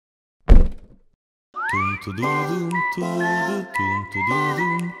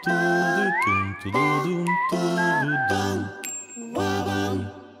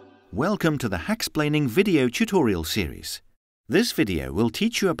Welcome to the Hacksplaining video tutorial series. This video will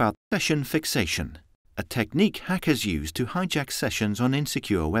teach you about session fixation, a technique hackers use to hijack sessions on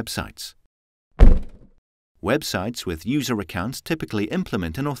insecure websites. Websites with user accounts typically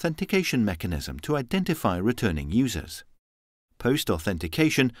implement an authentication mechanism to identify returning users.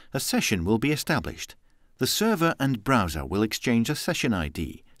 Post-authentication, a session will be established. The server and browser will exchange a session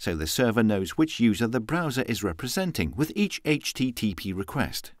ID, so the server knows which user the browser is representing with each HTTP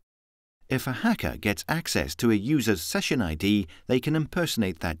request. If a hacker gets access to a user's session ID, they can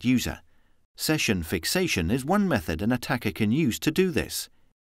impersonate that user. Session fixation is one method an attacker can use to do this.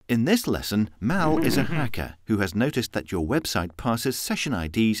 In this lesson, Mal is a hacker who has noticed that your website passes session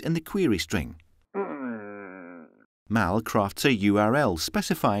IDs in the query string. Mal crafts a URL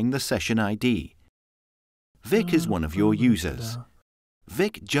specifying the session ID. Vic is one of your users.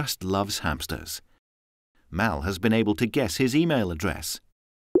 Vic just loves hamsters. Mal has been able to guess his email address.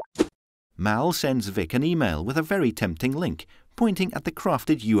 Mal sends Vic an email with a very tempting link, pointing at the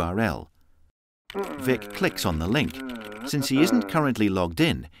crafted URL. Vic clicks on the link. Since he isn't currently logged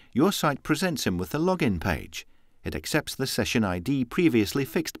in, your site presents him with the login page. It accepts the session ID previously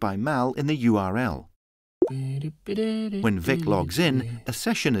fixed by Mal in the URL. When Vic logs in, a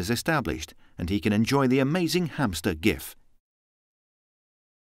session is established, and he can enjoy the amazing hamster GIF.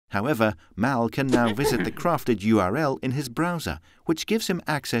 However, Mal can now visit the crafted URL in his browser, which gives him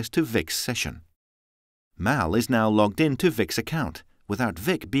access to Vic's session. Mal is now logged in to Vic's account, without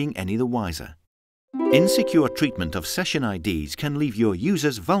Vic being any the wiser. Insecure treatment of session IDs can leave your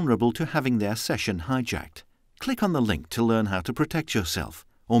users vulnerable to having their session hijacked. Click on the link to learn how to protect yourself,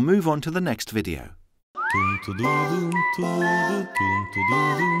 or move on to the next video.